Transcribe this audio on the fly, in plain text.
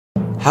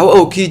How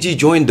Aokiji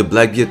joined the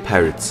Blackbeard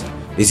pirates.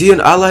 Is he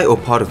an ally or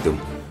part of them?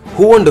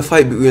 Who won the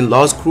fight between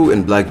Law's crew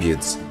and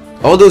Blackbeards?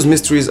 All those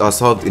mysteries are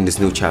solved in this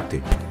new chapter.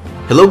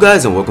 Hello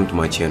guys and welcome to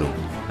my channel.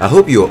 I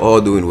hope you are all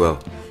doing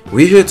well.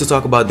 We're here to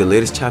talk about the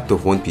latest chapter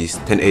of One Piece,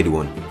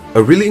 1081.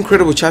 A really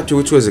incredible chapter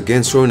which was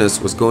again showing us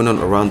what's going on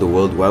around the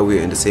world while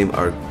we're in the same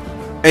arc.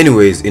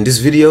 Anyways, in this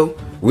video,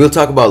 we'll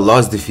talk about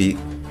Law's defeat,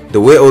 the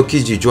way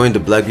Aokiji joined the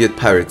Blackbeard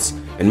pirates,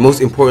 and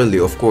most importantly,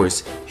 of course,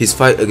 his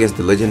fight against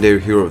the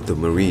legendary hero of the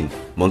Marine,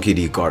 Monkey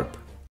D. Garp.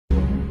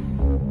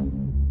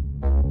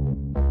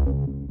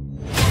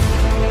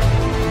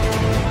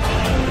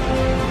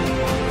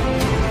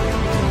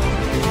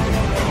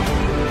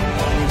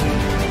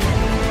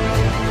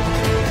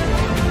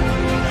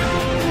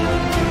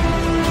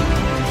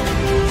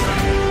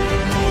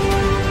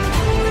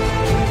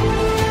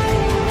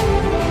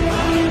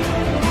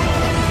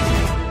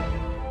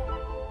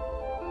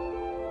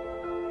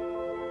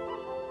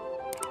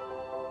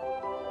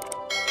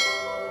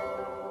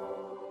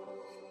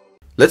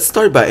 Let's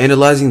start by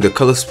analyzing the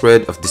color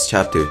spread of this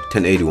chapter,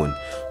 1081.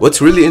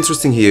 What's really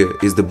interesting here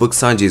is the book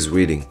Sanji is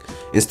reading.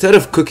 Instead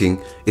of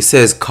cooking, it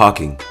says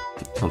cocking.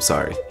 I'm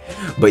sorry.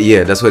 But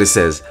yeah, that's what it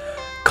says.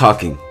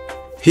 Cocking.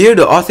 Here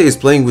the author is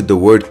playing with the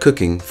word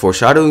cooking,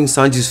 foreshadowing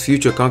Sanji's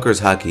future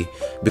conqueror's haki,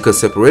 because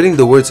separating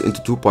the words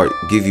into two parts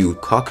give you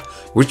cock,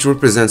 which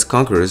represents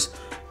conquerors,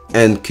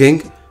 and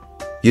king,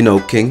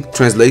 king,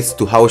 translates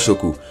to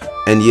Hawashoku.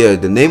 And yeah,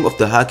 the name of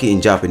the haki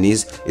in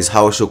Japanese is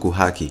Hawashoku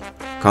haki,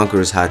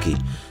 conqueror's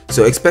haki.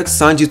 So expect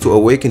Sanji to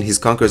awaken his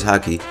conqueror's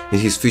haki in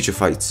his future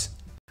fights.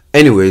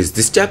 Anyways,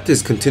 this chapter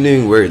is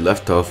continuing where it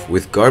left off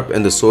with Garp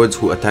and the swords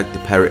who attacked the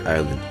pirate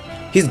island.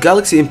 His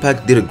galaxy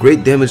impact did a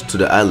great damage to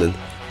the island.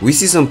 We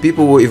see some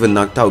people were even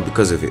knocked out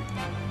because of it.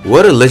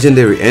 What a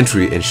legendary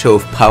entry and show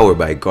of power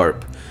by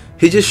Garp.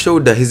 He just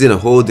showed that he's in a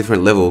whole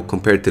different level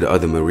compared to the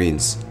other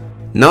Marines.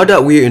 Now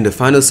that we're in the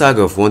final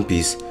saga of One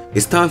Piece,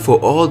 it's time for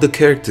all the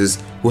characters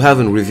who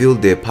haven't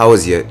revealed their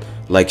powers yet,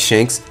 like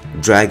Shanks,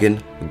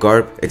 Dragon,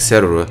 Garp,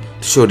 etc.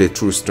 to show their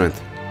true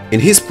strength. In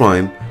his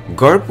prime,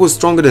 Garp was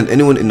stronger than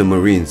anyone in the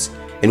Marines,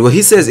 and what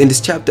he says in this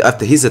chapter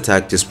after his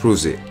attack just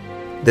proves it.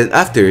 Then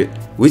after it,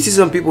 we see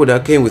some people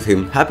that came with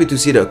him happy to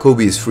see that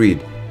Kobe is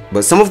freed,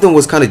 but some of them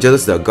was kinda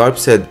jealous that Garp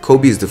said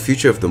Kobe is the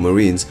future of the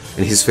Marines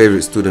and his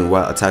favorite student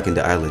while attacking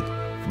the island.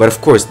 But of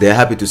course, they're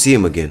happy to see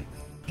him again.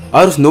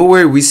 Out of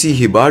nowhere, we see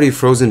Hibari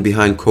frozen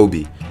behind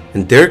Kobe,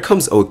 and there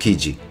comes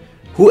Aokiji.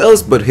 Who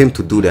else but him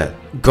to do that?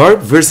 Garp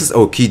versus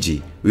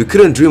Aokiji. We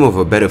couldn't dream of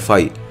a better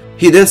fight.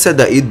 He then said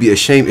that it'd be a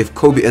shame if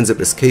Kobe ends up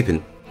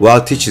escaping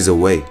while Teach is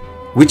away,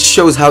 which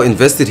shows how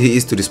invested he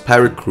is to this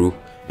pirate crew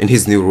and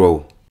his new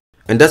role.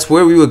 And that's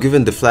where we were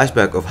given the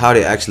flashback of how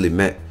they actually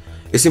met.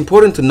 It's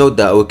important to note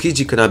that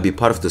Aokiji cannot be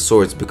part of the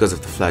swords because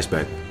of the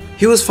flashback.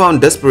 He was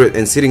found desperate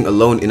and sitting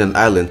alone in an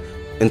island,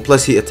 and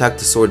plus he attacked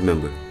the sword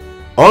member.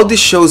 All this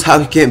shows how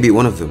he can't be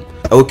one of them.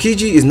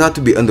 Aokiji is not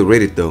to be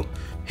underrated though.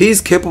 He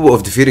is capable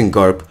of defeating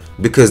Garp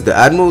because the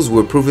admirals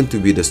were proven to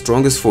be the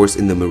strongest force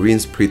in the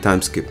Marines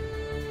pre-time skip.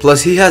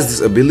 Plus he has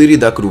this ability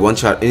that could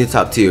one-shot any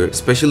top tier,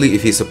 especially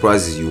if he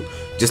surprises you,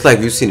 just like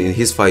we've seen in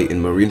his fight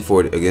in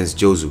Marineford against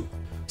Jozu.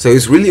 So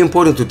it's really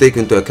important to take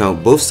into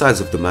account both sides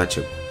of the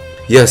matchup.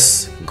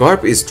 Yes,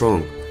 Garp is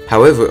strong,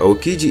 however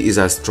Aokiji is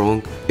as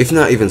strong, if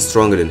not even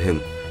stronger than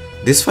him.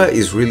 This fight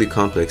is really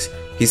complex.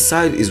 His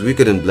side is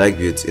weaker than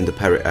Blackbeard's in the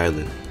pirate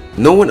island.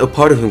 No one a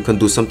part of him can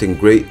do something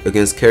great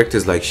against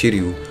characters like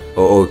Shiryu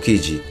or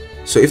Aokiji.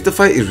 So if the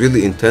fight is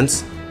really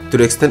intense, to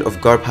the extent of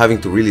Garp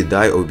having to really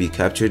die or be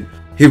captured,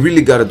 he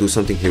really gotta do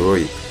something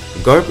heroic.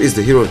 Garp is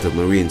the hero of the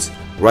Marines,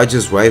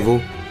 Roger's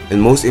rival,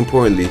 and most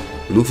importantly,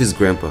 Luffy's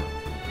grandpa.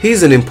 He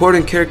is an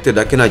important character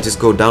that cannot just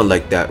go down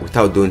like that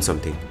without doing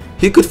something.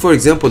 He could, for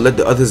example, let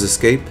the others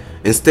escape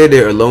and stay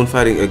there alone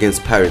fighting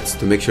against pirates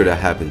to make sure that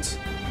happens.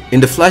 In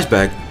the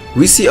flashback,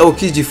 we see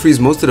Aokiji freeze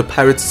most of the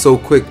pirates so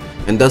quick,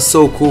 and that's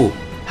so cool.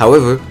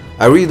 However,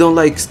 I really don't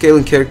like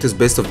scaling characters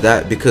based off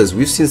that because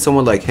we've seen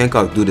someone like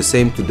Hancock do the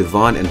same to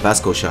Devon and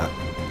Vasco Shot.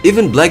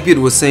 Even Blackbeard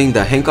was saying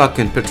that Hancock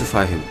can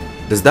petrify him.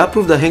 Does that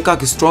prove that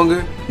Hancock is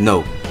stronger?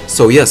 No.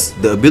 So yes,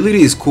 the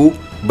ability is cool,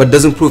 but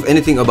doesn't prove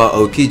anything about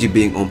Aokiji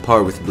being on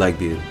par with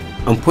Blackbeard.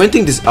 I'm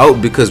pointing this out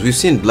because we've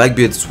seen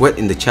Blackbeard sweat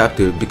in the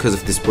chapter because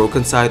of this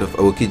broken side of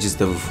Aokiji's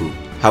devil fruit.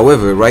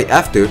 However, right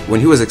after, when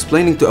he was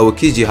explaining to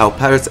Aokiji how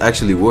pirates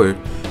actually were,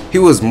 he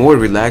was more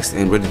relaxed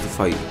and ready to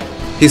fight.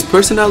 His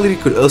personality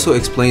could also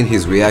explain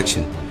his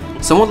reaction.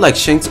 Someone like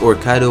Shanks or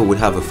Kaido would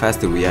have a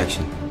faster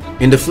reaction.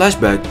 In the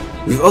flashback,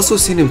 we've also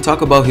seen him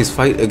talk about his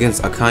fight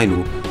against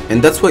Akainu, and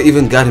that's what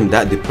even got him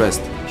that depressed.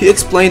 He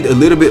explained a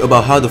little bit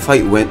about how the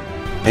fight went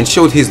and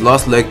showed his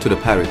lost leg to the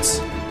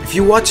pirates. If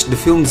you watched the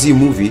film Z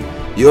movie,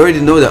 you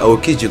already know that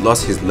Aokiji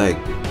lost his leg.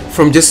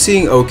 From just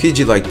seeing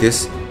Aokiji like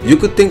this, you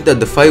could think that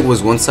the fight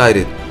was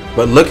one-sided,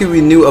 but lucky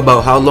we knew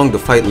about how long the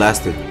fight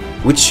lasted,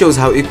 which shows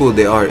how equal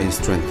they are in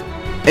strength.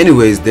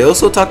 Anyways, they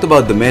also talked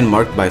about the man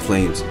marked by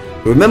flames.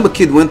 Remember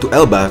Kid went to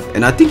Elbaf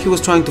and I think he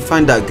was trying to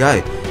find that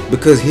guy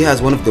because he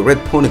has one of the red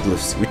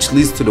poneglyphs which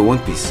leads to the One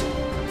Piece.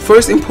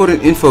 First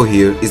important info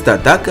here is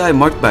that that guy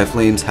marked by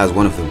flames has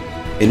one of them.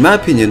 In my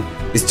opinion,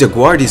 it's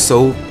Jaguardi's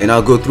soul, and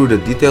I'll go through the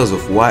details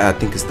of why I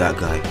think it's that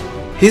guy.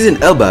 He's in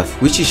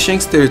Elbaf, which is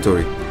Shanks'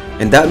 territory,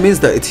 and that means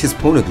that it's his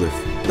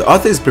poneglyph. The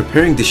author is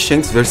preparing the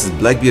Shanks vs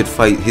Blackbeard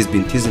fight he's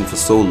been teasing for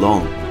so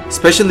long,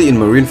 especially in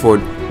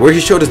Marineford, where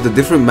he showed us the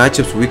different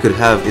matchups we could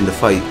have in the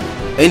fight.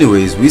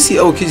 Anyways, we see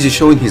Aokiji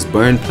showing his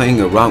burn playing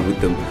around with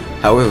them.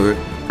 However,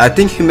 I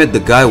think he met the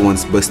guy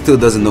once but still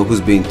doesn't know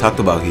who's being talked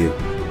about here.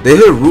 They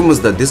heard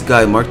rumors that this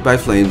guy marked by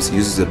flames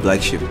uses a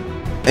black ship.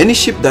 Any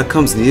ship that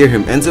comes near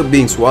him ends up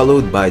being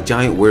swallowed by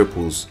giant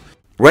whirlpools.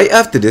 Right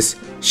after this,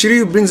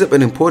 Shiryu brings up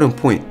an important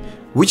point,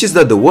 which is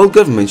that the world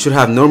government should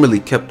have normally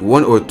kept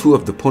one or two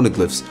of the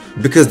poneglyphs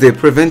because they're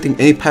preventing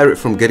any pirate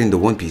from getting the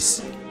One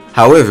Piece.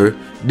 However,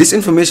 this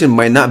information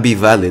might not be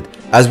valid,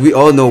 as we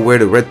all know where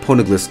the red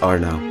poneglyphs are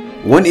now.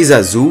 One is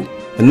at Zoo,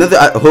 another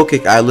at Whole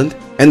Cake Island,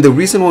 and the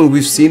recent one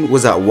we've seen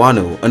was at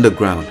Wano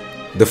underground.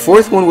 The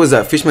fourth one was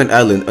at Fishman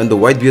Island under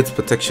Whitebeard's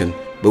protection,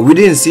 but we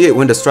didn't see it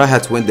when the Straw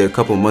Hats went there a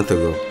couple months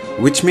ago,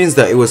 which means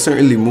that it was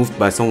certainly moved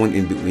by someone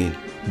in between.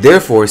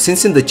 Therefore,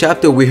 since in the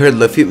chapter we heard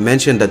Lafitte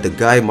mention that the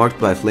guy marked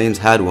by flames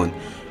had one,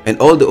 and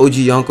all the OG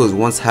Yonkos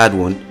once had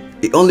one,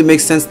 it only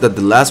makes sense that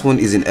the last one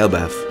is in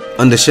Elbaf,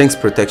 under Shanks'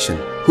 protection,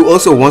 who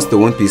also wants the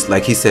One Piece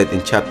like he said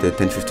in chapter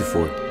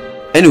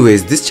 1054.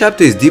 Anyways, this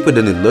chapter is deeper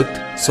than it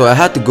looked, so I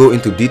had to go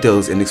into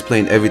details and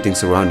explain everything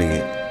surrounding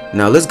it.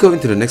 Now let's go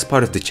into the next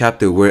part of the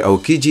chapter where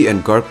Aokiji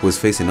and Garp was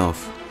facing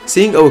off.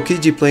 Seeing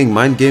Aokiji playing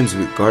mind games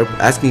with Garp,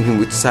 asking him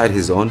which side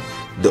he's on,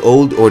 the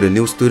old or the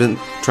new student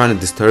trying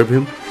to disturb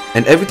him,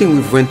 and everything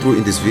we've went through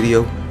in this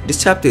video,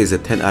 this chapter is a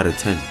 10 out of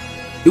 10.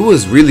 It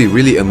was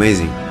really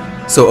amazing.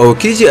 So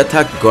Aokiji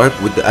attacked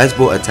Garp with the ice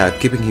ball attack,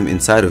 keeping him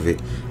inside of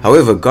it.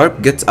 However,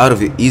 Garp gets out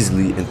of it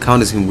easily and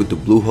counters him with the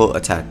blue hole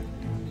attack.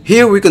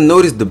 Here we can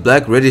notice the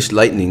black reddish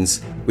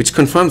lightnings, which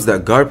confirms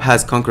that Garp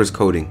has Conqueror's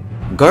coding.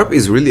 Garp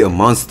is really a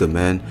monster,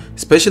 man,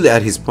 especially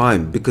at his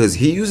prime, because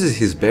he uses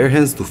his bare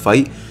hands to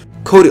fight,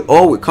 coated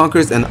all with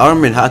Conquerors and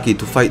armor and haki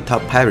to fight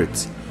top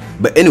pirates.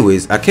 But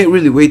anyways, I can't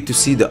really wait to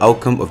see the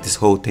outcome of this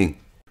whole thing.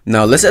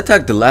 Now let's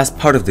attack the last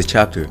part of the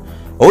chapter.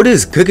 All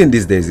this cooking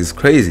these days is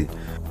crazy.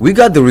 We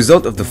got the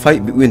result of the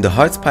fight between the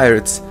Hearts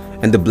Pirates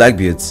and the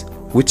Blackbeards,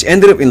 which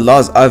ended up in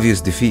Law's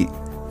obvious defeat.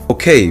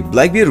 Okay,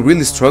 Blackbeard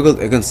really struggled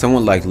against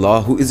someone like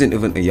Law, who isn't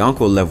even a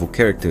Yonko level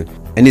character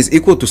and is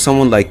equal to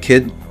someone like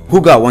Kid, who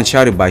got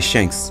one-shotted by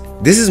Shanks.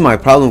 This is my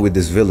problem with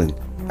this villain.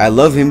 I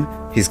love him,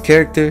 his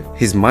character,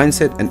 his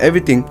mindset and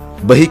everything,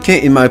 but he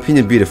can't in my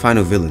opinion be the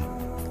final villain.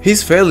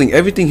 He's failing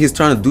everything he's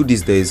trying to do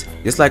these days,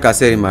 just like I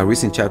said in my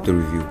recent chapter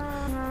review.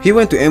 He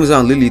went to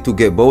Amazon Lily to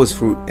get Boa's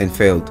fruit and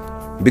failed,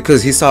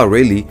 because he saw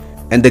Rayleigh,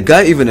 and the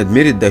guy even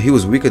admitted that he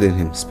was weaker than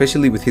him,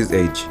 especially with his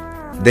age.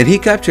 Then he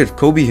captured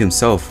Kobe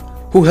himself,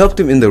 who helped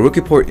him in the Rookie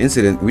Port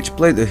incident, which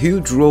played a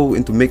huge role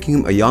into making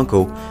him a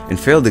Yonko, and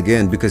failed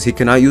again because he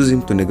cannot use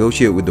him to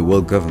negotiate with the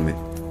world government.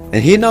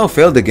 And he now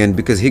failed again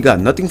because he got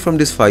nothing from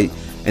this fight,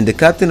 and the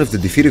captain of the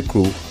defeated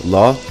crew,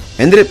 Law,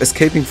 ended up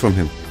escaping from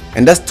him.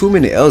 And that's too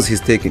many L's he's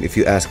taken if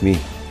you ask me.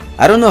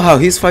 I don't know how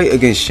his fight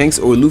against Shanks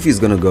or Luffy is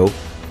gonna go,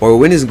 or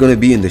when he's gonna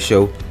be in the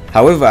show.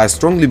 However, I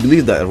strongly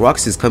believe that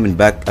Rox is coming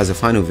back as a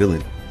final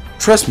villain.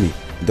 Trust me,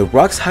 the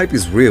Rox hype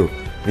is real,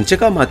 and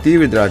check out my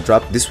theory that I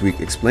dropped this week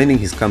explaining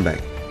his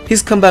comeback.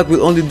 His comeback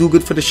will only do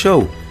good for the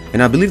show,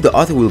 and I believe the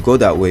author will go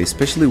that way,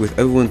 especially with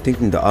everyone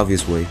thinking the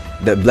obvious way,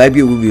 that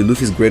Blackbeard will be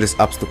Luffy's greatest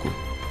obstacle.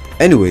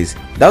 Anyways,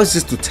 that was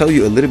just to tell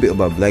you a little bit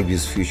about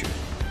Blackbeard's future.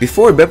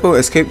 Before Beppo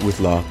escaped with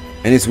Law,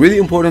 and it's really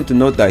important to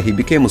note that he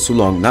became a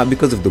Sulong not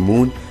because of the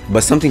moon,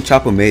 but something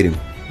Chopper made him.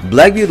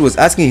 Blackbeard was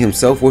asking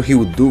himself what he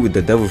would do with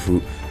the Devil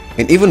Fruit,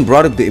 and even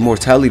brought up the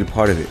immortality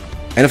part of it.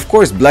 And of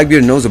course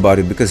Blackbeard knows about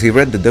it because he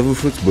read the Devil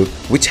Fruits book,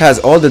 which has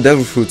all the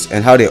Devil Fruits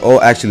and how they all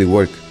actually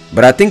work.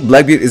 But I think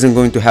Blackbeard isn't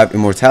going to have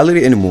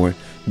immortality anymore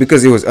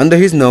because it was under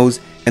his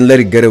nose and let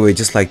it get away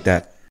just like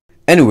that.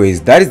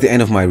 Anyways, that is the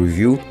end of my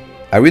review.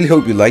 I really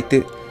hope you liked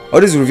it.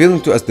 Odd is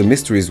revealing to us the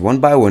mysteries one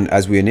by one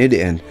as we are near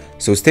the end,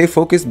 so stay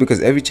focused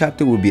because every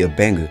chapter will be a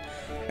banger.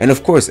 And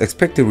of course,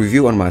 expect a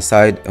review on my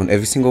side on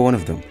every single one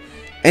of them.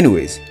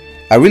 Anyways,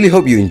 I really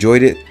hope you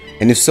enjoyed it,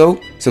 and if so,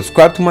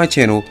 subscribe to my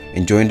channel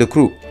and join the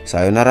crew.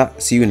 Sayonara,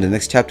 see you in the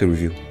next chapter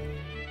review.